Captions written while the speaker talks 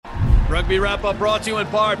Rugby Wrap-Up brought to you in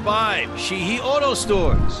part by Sheehy Auto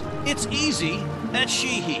Stores. It's easy at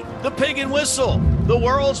Sheehy. The Pig and Whistle, the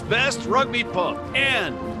world's best rugby pub.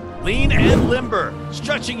 And Lean and Limber,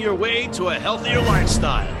 stretching your way to a healthier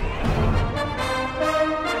lifestyle.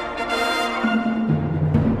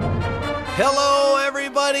 Hello,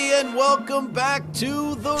 everybody, and welcome back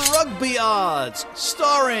to The Rugby Odds,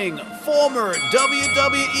 starring former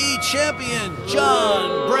WWE champion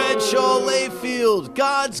John Bradshaw Layfield,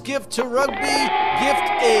 God's gift to rugby, Gift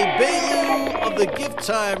A. Bailu of the Gift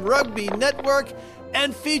Time Rugby Network,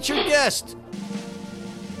 and featured guest.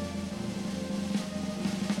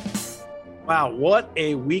 Wow, what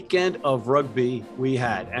a weekend of rugby we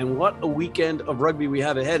had, and what a weekend of rugby we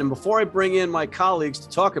have ahead. And before I bring in my colleagues to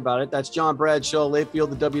talk about it, that's John Bradshaw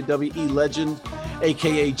Layfield, the WWE legend,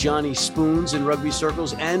 a.k.a. Johnny Spoons in rugby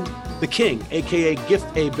circles, and the King, a.k.a. Gift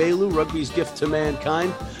A. Bailu, rugby's gift to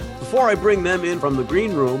mankind. Before I bring them in from the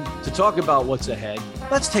green room to talk about what's ahead,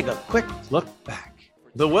 let's take a quick look back.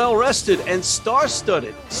 The well-rested and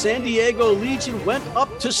star-studded San Diego Legion went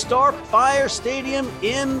up to Starfire Stadium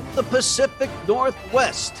in the Pacific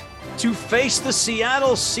Northwest to face the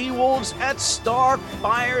Seattle Seawolves at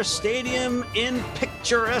Starfire Stadium in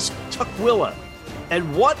picturesque Tukwila.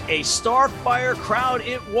 And what a Starfire crowd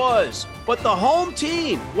it was. But the home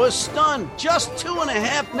team was stunned just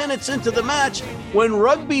 2.5 minutes into the match when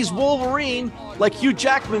rugby's Wolverine, like Hugh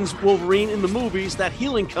Jackman's Wolverine in the movies, that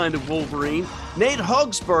healing kind of Wolverine, Nate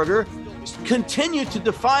Hugsberger, continued to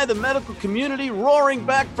defy the medical community, roaring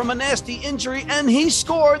back from a nasty injury, and he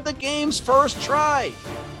scored the game's first try.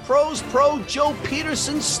 Pros pro Joe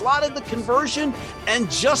Peterson slotted the conversion, and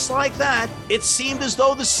just like that, it seemed as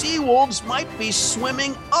though the Seawolves might be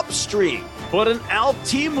swimming upstream. But an Al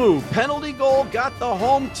Timu penalty goal got the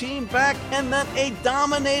home team back, and then a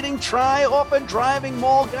dominating try off a driving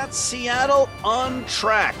maul got Seattle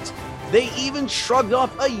untracked. They even shrugged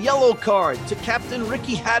off a yellow card to Captain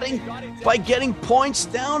Ricky Hatting by getting points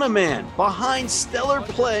down a man behind stellar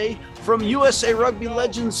play from USA Rugby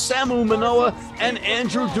legends Samu Manoa and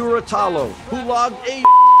Andrew Duratalo, who logged a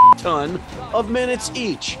ton of minutes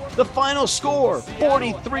each. The final score,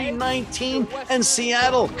 43-19, and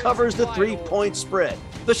Seattle covers the 3-point spread.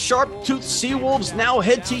 The sharp-toothed Seawolves now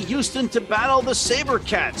head to Houston to battle the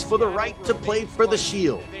Sabercats for the right to play for the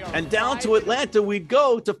Shield. And down to Atlanta we'd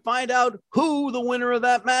go to find out who the winner of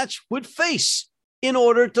that match would face in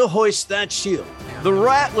order to hoist that shield. The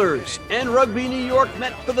Rattlers and Rugby New York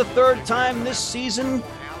met for the third time this season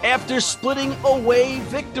after splitting away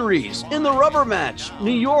victories. In the rubber match,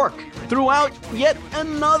 New York threw out yet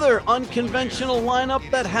another unconventional lineup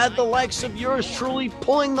that had the likes of yours truly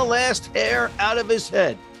pulling the last hair out of his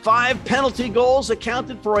head. 5 penalty goals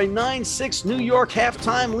accounted for a 9-6 New York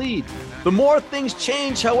halftime lead. The more things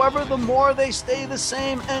change, however, the more they stay the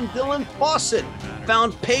same, and Dylan Fawcett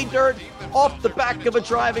found pay dirt off the back of a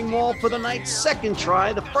driving maul for the night's second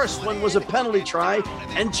try. The first one was a penalty try,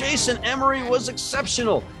 and Jason Emery was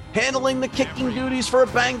exceptional, handling the kicking duties for a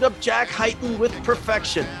banged-up Jack Heighton with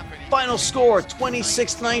perfection. Final score,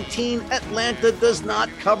 26-19. Atlanta does not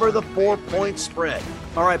cover the 4-point spread.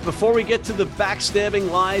 All right, before we get to the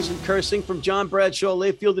backstabbing, lies, and cursing from John Bradshaw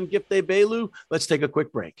Layfield and Gift A. Bailu, let's take a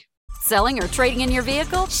quick break. Selling or trading in your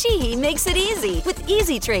vehicle? Sheehy makes it easy. With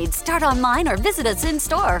Easy Trade, start online or visit us in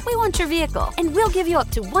store. We want your vehicle, and we'll give you up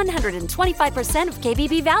to 125% of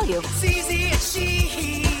KBB value. It's easy at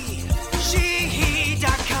Sheehy.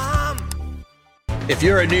 Sheehy.com. If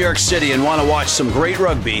you're in New York City and want to watch some great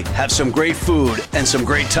rugby, have some great food, and some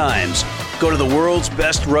great times, go to the world's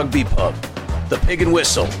best rugby pub, the Pig and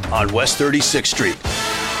Whistle on West 36th Street.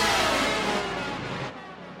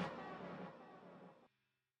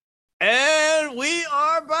 And we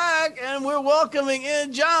are back, and we're welcoming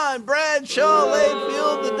in John Bradshaw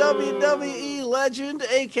Layfield, the WWE legend,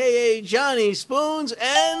 a.k.a. Johnny Spoons,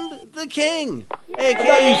 and the King, a.k.a. How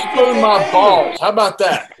about you spoon my balls? How about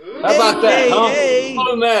that? How about that, huh?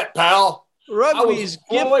 Spoon that, pal. Rugby's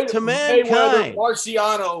gift to mankind. Mayweather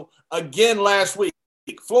Marciano again last week.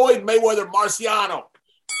 Floyd Mayweather Marciano.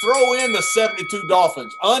 Throw in the 72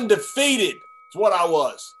 Dolphins. Undefeated is what I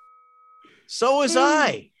was. So was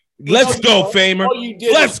I. Let's go, Famer.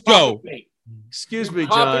 Let's go. Excuse me,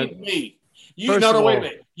 John. Me. Wait a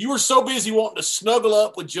minute. You were so busy wanting to snuggle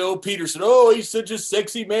up with Joe Peterson. Oh, he's such a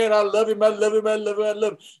sexy man. I love him. I love him. I love him. I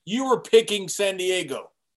love him. You were picking San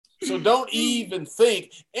Diego. So don't even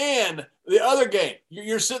think. And the other game,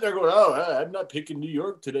 you're sitting there going, oh, I'm not picking New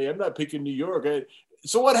York today. I'm not picking New York.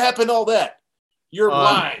 So what happened to all that? You're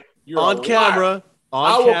lying. You're on camera.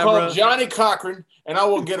 I will call Johnny Cochran, and I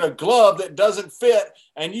will get a glove that doesn't fit,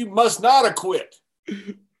 and you must not acquit.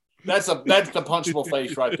 That's the punchable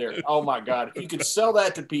face right there. Oh my God. If you could sell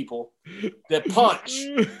that to people that punch,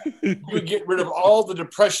 you would get rid of all the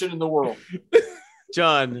depression in the world.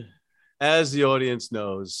 John, as the audience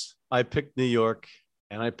knows, I picked New York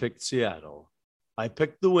and I picked Seattle. I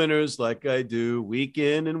picked the winners like I do week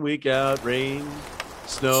in and week out, rain,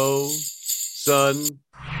 snow, sun.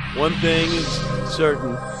 One thing is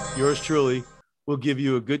certain, yours truly will give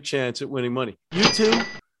you a good chance at winning money. You too.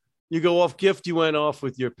 You go off gift. You went off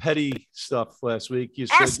with your petty stuff last week.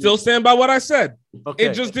 I still stand by what I said. Okay.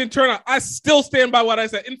 It just didn't turn out. I still stand by what I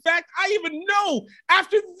said. In fact, I even know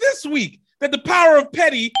after this week that the power of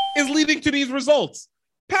petty is leading to these results.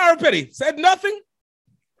 Power of petty. Said nothing,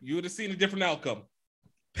 you would have seen a different outcome.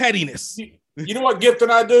 Pettiness. You know what gift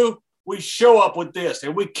and I do? We show up with this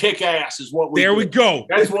and we kick ass is what we do. There we go.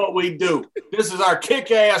 That's what we do. This is our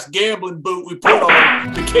kick ass gambling boot we put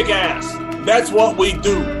on to kick ass. That's what we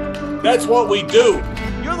do. That's what we do.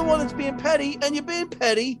 You're the one that's being petty, and you're being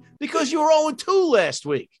petty because you were 0-2 last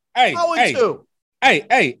week. Hey, 0-2.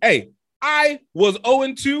 Hey. I was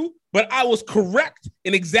 0-2, but I was correct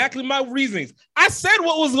in exactly my reasonings. I said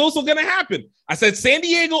what was also going to happen. I said San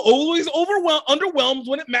Diego always underwhelms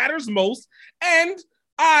when it matters most, and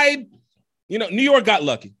New York got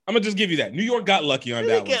lucky. I'm going to just give you that. New York got lucky on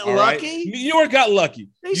that one. Get lucky? Right? New York got lucky.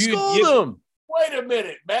 They scolded them. Wait a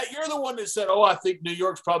minute, Matt. You're the one that said, I think New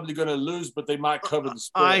York's probably going to lose, but they might cover the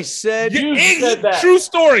spread. I said, you said that. True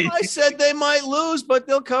story. I said they might lose, but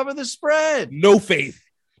they'll cover the spread. No faith.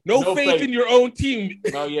 No faith in your own team.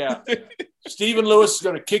 Oh, yeah. Stephen Lewis is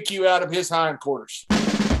going to kick you out of his hindquarters.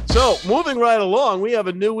 So moving right along, we have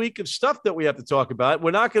a new week of stuff that we have to talk about.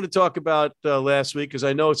 We're not going to talk about last week because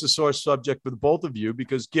I know it's a sore subject for the both of you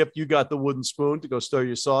because, Gift, you got the wooden spoon to go stir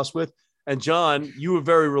your sauce with. And John, you were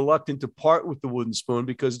very reluctant to part with the wooden spoon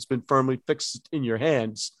because it's been firmly fixed in your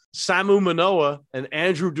hands. Samu Manoa and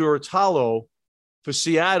Andrew Durutalo for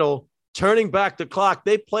Seattle turning back the clock.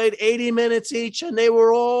 They played 80 minutes each, and they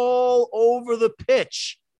were all over the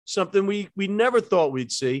pitch, something we never thought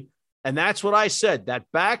we'd see. And that's what I said. That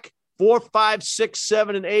back 4, 5, 6,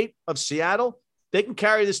 7, and 8 of Seattle, they can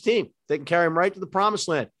carry this team. They can carry them right to the promised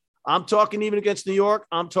land. I'm talking even against New York.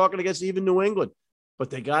 I'm talking against even New England. But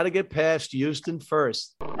they got to get past Houston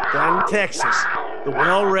first. Down in Texas, the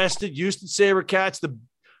well-rested Houston SaberCats,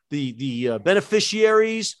 the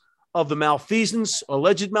beneficiaries of the malfeasance,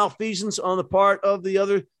 alleged malfeasance on the part of the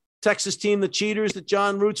other Texas team, the cheaters that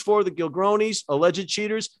John roots for, the Gilgronis, alleged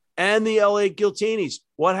cheaters, and the LA Guiltinis.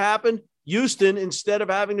 What happened? Houston, instead of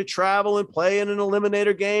having to travel and play in an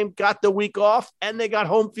eliminator game, got the week off, and they got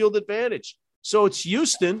home field advantage. So it's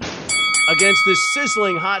Houston against this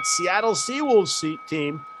sizzling hot Seattle Seawolves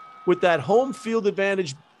team with that home field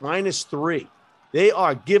advantage -3. They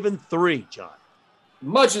are given 3, John.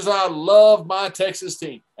 Much as I love my Texas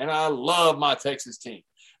team, and I love my Texas team,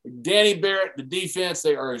 Danny Barrett, the defense,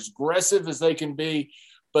 they are as aggressive as they can be,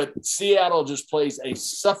 but Seattle just plays a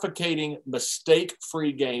suffocating,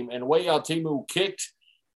 mistake-free game, and the way Altimu kicked,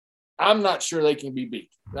 I'm not sure they can be beat.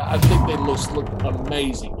 I think they look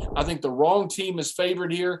amazing. I think the wrong team is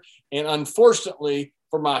favored here. And unfortunately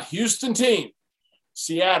for my Houston team,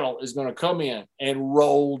 Seattle is going to come in and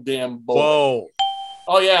roll them boys. Whoa.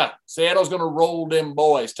 Oh, yeah. Seattle's going to roll them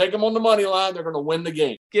boys. Take them on the money line. They're going to win the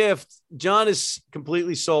game. Gift. John has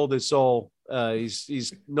completely sold his soul.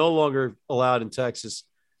 He's no longer allowed in Texas.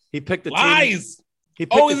 He picked the Lies. team. He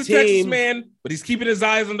picked he's a Texas man, but he's keeping his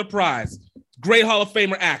eyes on the prize. Great Hall of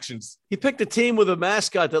Famer actions. He picked a team with a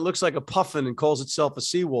mascot that looks like a puffin and calls itself a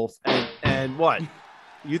seawolf. And what?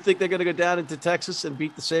 You think they're going to go down into Texas and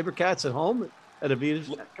beat the SaberCats at home at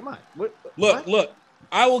Avita? Come on. Look.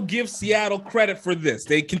 I will give Seattle credit for this.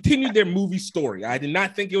 They continued their movie story. I did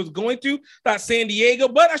not think it was going to. Thought San Diego,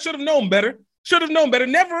 but I should have known better.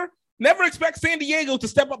 Never expect San Diego to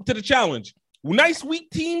step up to the challenge. Nice weak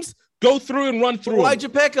teams go through and run through. Why'd you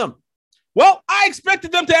pick them? Well, I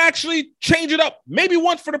expected them to actually change it up, maybe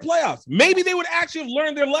once for the playoffs. Maybe they would actually have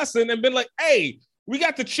learned their lesson and been like, hey, we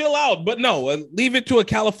got to chill out. But no, leave it to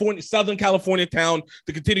a Southern California town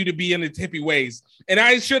to continue to be in its hippie ways. And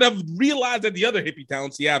I should have realized that the other hippie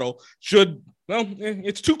town, Seattle,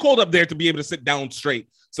 it's too cold up there to be able to sit down straight.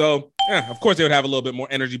 So, of course, they would have a little bit more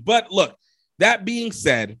energy. But look, that being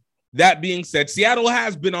said, Seattle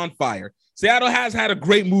has been on fire. Seattle has had a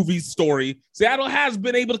great movie story. Seattle has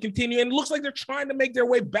been able to continue, and it looks like they're trying to make their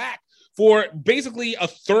way back for basically a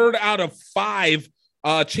 3rd out of 5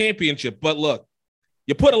 championship. But look,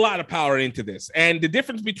 you put a lot of power into this. And the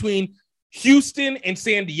difference between Houston and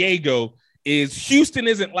San Diego is Houston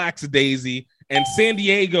isn't lackadaisy, and San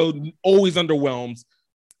Diego always underwhelms.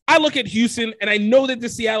 I look at Houston, and I know that the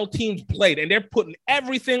Seattle team's played, and they're putting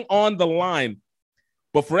everything on the line.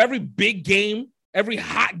 But for every big game, every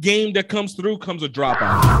hot game that comes through comes a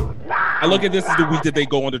drop-off. I look at this as the week that they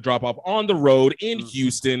go on the drop-off on the road in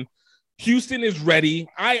Houston. Houston is ready.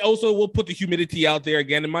 I also will put the humidity out there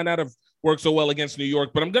again. It might not have worked so well against New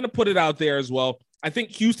York, but I'm going to put it out there as well. I think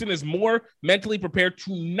Houston is more mentally prepared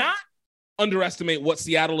to not underestimate what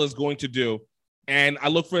Seattle is going to do. And I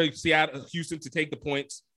look for Houston to take the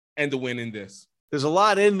points and the win in this. There's a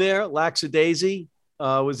lot in there. Lackadaisy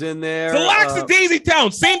was in there. The Lackadaisy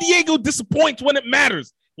Town. San Diego disappoints when it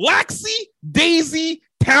matters. Lackadaisy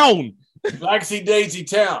Town. Lackadaisy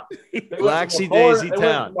Town. Lackadaisy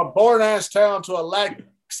Town. From a born-ass town to a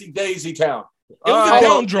Lackadaisy Town. It was a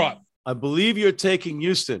down drop. I believe you're taking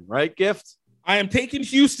Houston, right, Gift? I am taking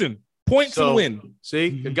Houston. Points and win.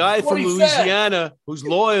 See, a guy from Louisiana who's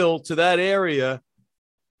loyal to that area,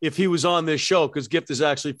 if he was on this show, because Gift is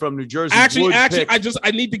actually from New Jersey. Actually,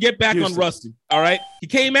 I need to get back Houston. On Rusty. All right. He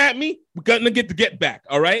came at me. We're gonna get the get back.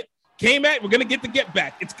 All right. We're gonna get the get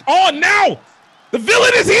back. It's on now. The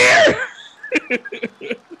villain is here.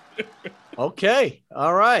 Okay.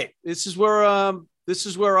 All right. This is where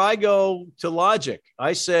I go to logic.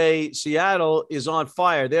 I say Seattle is on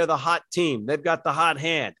fire. They're the hot team. They've got the hot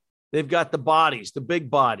hand. They've got the bodies, the big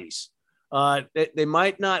bodies. They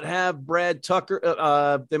might not have Brad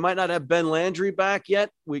Tucker. They might not have Ben Landry back yet.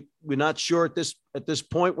 We're not sure at this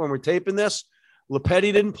point when we're taping this.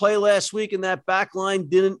 Lepetti didn't play last week, and that back line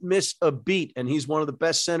didn't miss a beat, and he's one of the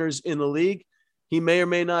best centers in the league. He may or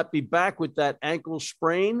may not be back with that ankle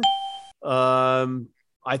sprain. I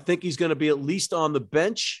think he's going to be at least on the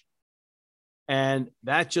bench, and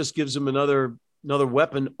that just gives him another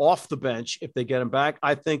weapon off the bench if they get him back.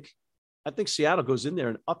 I think Seattle goes in there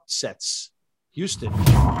and upsets Houston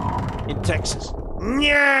in Texas.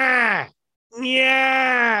 Yeah,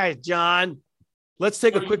 John. Let's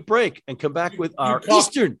take a quick break and come back with our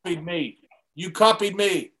Eastern. You copied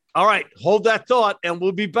me. All right, hold that thought, and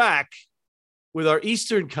we'll be back with our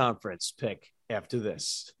Eastern Conference pick after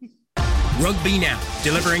this. Rugby Now,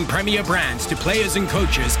 delivering premier brands to players and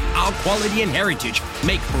coaches. Our quality and heritage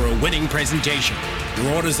make for a winning presentation.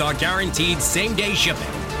 Your orders are guaranteed same-day shipping.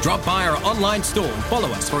 Drop by our online store and follow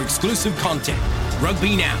us for exclusive content.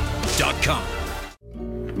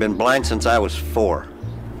 RugbyNow.com. Been blind since I was 4.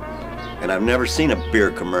 And I've never seen a beer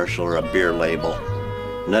commercial or a beer label.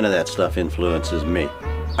 None of that stuff influences me.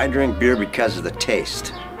 I drink beer because of the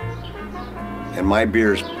taste. And my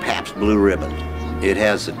beer's Pabst Blue Ribbon. It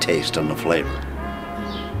has the taste and the flavor.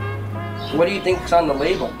 What do you think's on the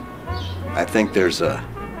label? I think there's a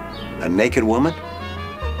naked woman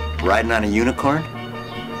riding on a unicorn,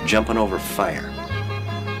 jumping over fire.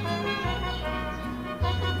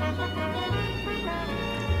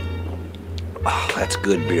 Oh, that's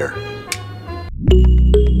good beer.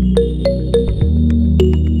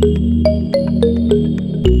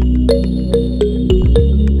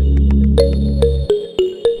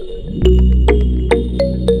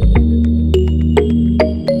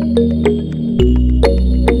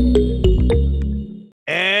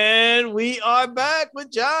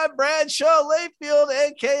 John Bradshaw Layfield,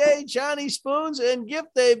 a.k.a. Johnny Spoons, and Gift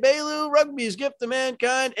Bailu, Rugby's Gift of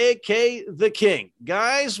Mankind, a.k.a. The King.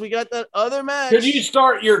 Guys, we got that other match. Could you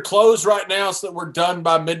start your close right now so that we're done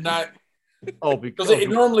by midnight? Oh, because it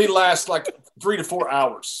normally lasts like 3 to 4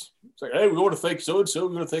 hours. It's like, hey, we want to thank so-and-so,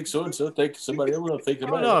 we want to thank so-and-so, thank somebody, we want to thank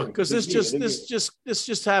somebody. No, because this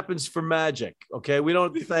just happens for magic, okay? We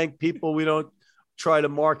don't thank people. We don't try to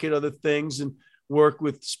market other things and work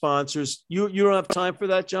with sponsors. You don't have time for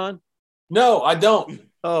that, John? No, I don't.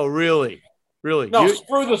 Oh, really? No,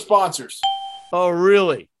 screw the sponsors. Oh,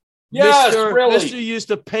 really? Yes, really. Mr. used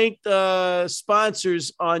to paint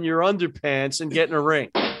sponsors on your underpants and get in a ring.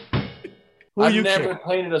 I've never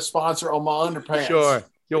painted a sponsor on my underpants. Sure.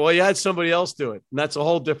 Yeah, well, you had somebody else do it, and that's a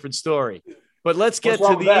whole different story. But let's get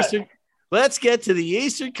to the Eastern. Let's get to the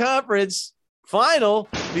Eastern Conference final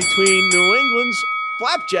between New England's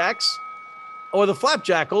Flapjacks, or the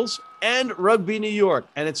Flapjackals, and Rugby New York.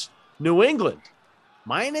 And it's New England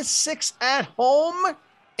 -6 at home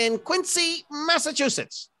in Quincy,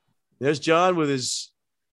 Massachusetts. There's John with his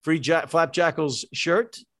free Flapjackals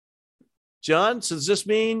shirt. John, so does this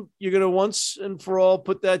mean you're going to once and for all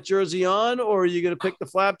put that jersey on, or are you going to pick the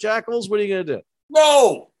Flapjackals? What are you going to do?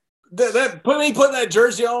 No. Putting that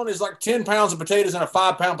jersey on is like 10 pounds of potatoes in a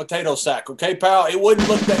 5-pound potato sack. Okay, pal? It wouldn't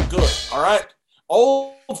look that good. All right?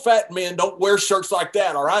 Old fat men don't wear shirts like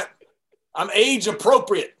that, all right? I'm age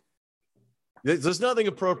appropriate. There's nothing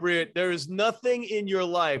appropriate. There is nothing in your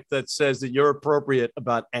life that says that you're appropriate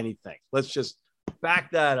about anything. Let's just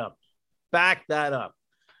back that up.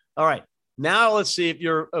 All right. Now let's see if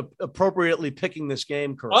you're appropriately picking this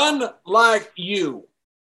game correct. Unlike you,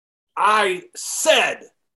 I said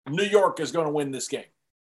New York is going to win this game.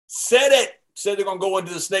 Said it. Said they're going to go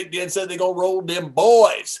into the snake den. Said they're going to roll them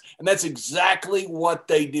boys. And that's exactly what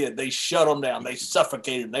they did. They shut them down. They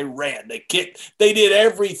suffocated them. They ran. They kicked. They did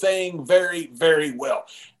everything very, very well.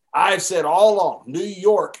 I've said all along, New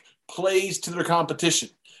York plays to their competition.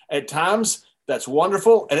 At times, that's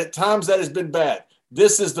wonderful. And at times, that has been bad.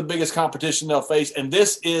 This is the biggest competition they'll face. And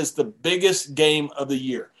this is the biggest game of the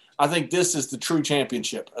year. I think this is the true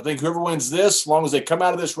championship. I think whoever wins this, as long as they come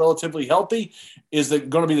out of this relatively healthy, is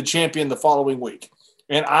going to be the champion the following week.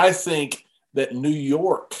 And I think that New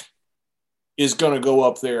York is going to go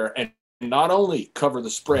up there and not only cover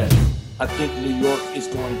the spread, I think New York is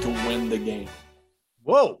going to win the game.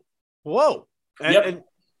 Whoa. Yep.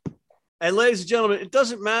 And ladies and gentlemen, it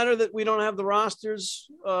doesn't matter that we don't have the rosters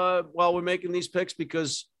while we're making these picks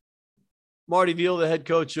because Marty Veal, the head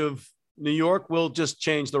coach of New York, will just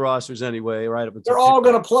change the rosters anyway, right? They're all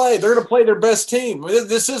going to play. They're going to play their best team.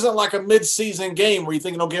 This isn't like a mid-season game where you're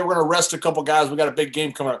thinking, okay, we're going to rest a couple guys. We got a big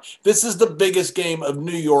game coming up. This is the biggest game of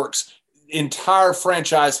New York's entire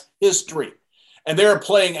franchise history. And they're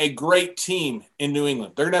playing a great team in New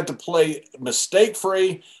England. They're going to have to play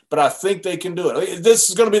mistake-free, but I think they can do it. This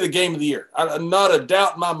is going to be the game of the year. Not a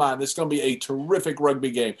doubt in my mind. This is going to be a terrific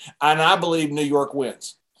rugby game. And I believe New York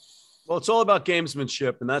wins. Well, it's all about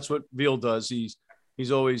gamesmanship, and that's what Veal does.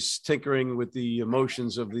 He's always tinkering with the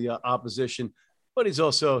emotions of the opposition, but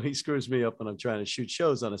he screws me up when I'm trying to shoot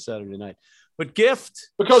shows on a Saturday night. But Gift,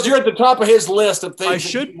 because you're at the top of his list of things I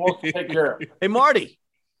should he wants to take care of. Hey, Marty,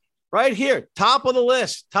 right here, top of the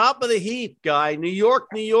list, top of the heap, guy. New York.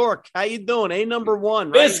 How you doing? A number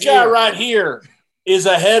one. This guy right here is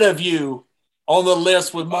ahead of you on the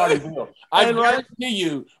list with Marty Veal. I guarantee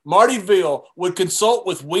you, Marty Veal would consult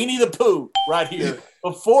with Weenie the Pooh right here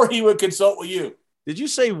before he would consult with you. Did you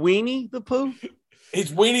say Weenie the Pooh? It's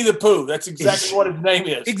Weenie the Pooh. That's exactly what his name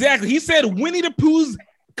is. Exactly. He said Winnie the Pooh's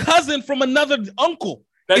cousin from another uncle.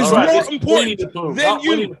 That's is right. more It's important Winnie the Pooh, than not you.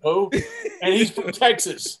 Winnie the Pooh. And he's from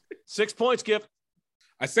Texas. 6 points, Gift.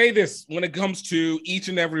 I say this when it comes to each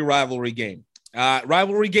and every rivalry game.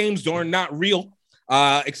 Rivalry games are not real,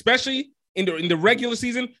 especially in the regular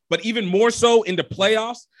season, but even more so in the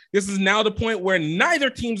playoffs. This is now the point where neither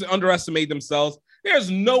teams underestimate themselves. There's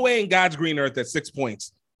no way in God's green earth that 6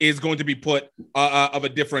 points is going to be put of a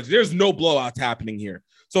difference. There's no blowouts happening here.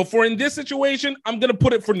 So in this situation, I'm going to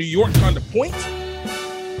put it for New York on the points.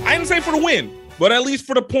 I didn't say for the win, but at least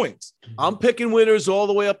for the points. I'm picking winners all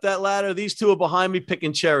the way up that ladder. These two are behind me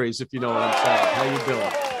picking cherries, if you know what I'm saying. How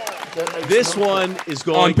you doing? This one is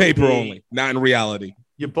going on paper to be, only, not in reality.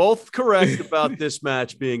 You're both correct about this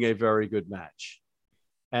match being a very good match.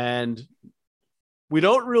 And we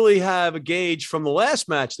don't really have a gauge from the last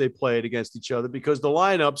match they played against each other because the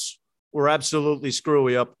lineups were absolutely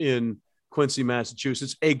screwy up in Quincy,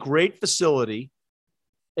 Massachusetts. A great facility,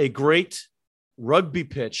 a great rugby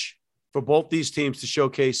pitch for both these teams to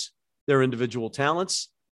showcase their individual talents.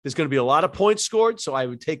 There's going to be a lot of points scored, so I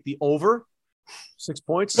would take the over. 6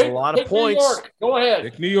 points is a lot of points. New York. Go ahead.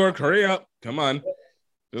 Pick New York. Hurry up. Come on.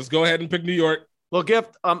 Just go ahead and pick New York. Look,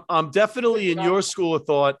 Gift, I'm definitely in your school of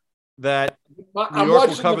thought that I'm New York will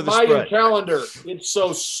watching cover the the Mayan spread. calendar. It's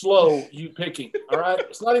so slow, you picking. All right?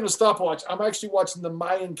 It's not even a stopwatch. I'm actually watching the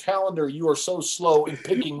Mayan calendar. You are so slow in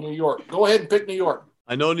picking New York. Go ahead and pick New York.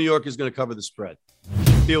 I know New York is going to cover the spread.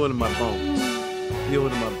 Feel it in my bones.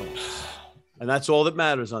 And that's all that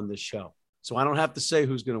matters on this show. So I don't have to say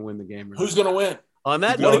who's going to win the game. Who's going to win? On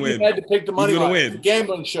that What note, if you had to pick the money line? win? It's a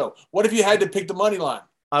gambling show. What if you had to pick the money line?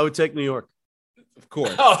 I would take New York. Of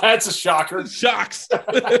course. Oh, that's a shocker. Shocks.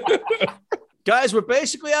 Guys, we're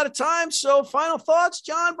basically out of time. So final thoughts,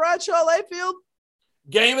 John Bradshaw Layfield?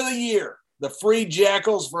 Game of the year, the Free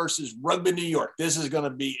Jackals versus Rugby New York. This is going to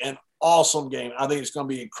be an awesome game. I think it's going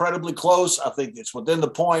to be incredibly close. I think it's within the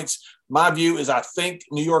points. My view is I think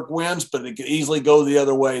New York wins, but it could easily go the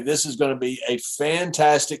other way. This is going to be a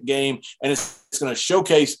fantastic game, and it's going to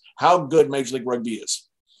showcase how good Major League Rugby is.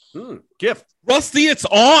 Gift. Rusty, it's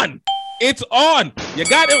on. It's on. You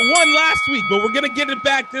got it won last week, but we're going to get it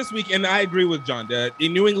back this week. And I agree with John. The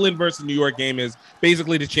New England versus New York game is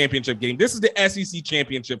basically the championship game. This is the SEC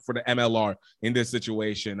championship for the MLR in this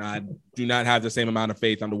situation. I do not have the same amount of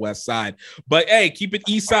faith on the West side. But, hey, keep it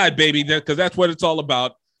East side, baby, because that's what it's all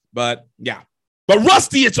about. But, yeah. But,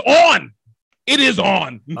 Rusty, it's on. It is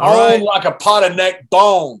on. All right. Like a pot of neck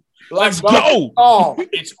bone. Let's go.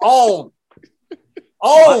 It's on.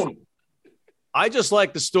 On. I just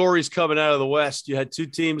like the stories coming out of the West. You had two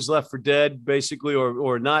teams left for dead, basically,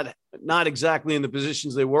 or not not exactly in the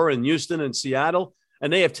positions they were in Houston and Seattle,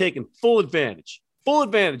 and they have taken full advantage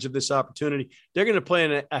of this opportunity. They're going to play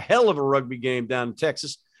in a hell of a rugby game down in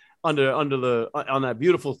Texas on that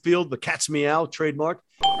beautiful field, the Cat's Meow trademark.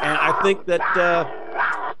 And I think that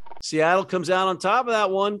Seattle comes out on top of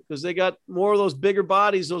that one because they got more of those bigger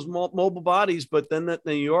bodies, those mobile bodies. But then the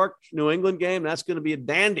New York, New England game, that's going to be a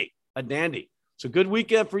dandy. It's a good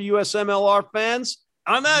weekend for USMLR fans.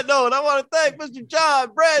 On that note, I want to thank Mr.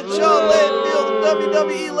 John Bradshaw Layfield, the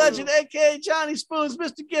WWE legend, a.k.a. Johnny Spoons,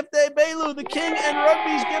 Mr. Gift A. Bailu, the king and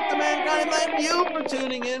rugby's gift to mankind. Thank you for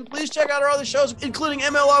tuning in. Please check out our other shows, including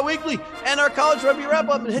MLR Weekly and our College Rugby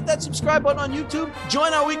Wrap-Up, and hit that subscribe button on YouTube.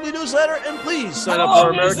 Join our weekly newsletter, and please sign up for our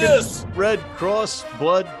American Red Cross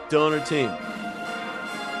Blood Donor Team.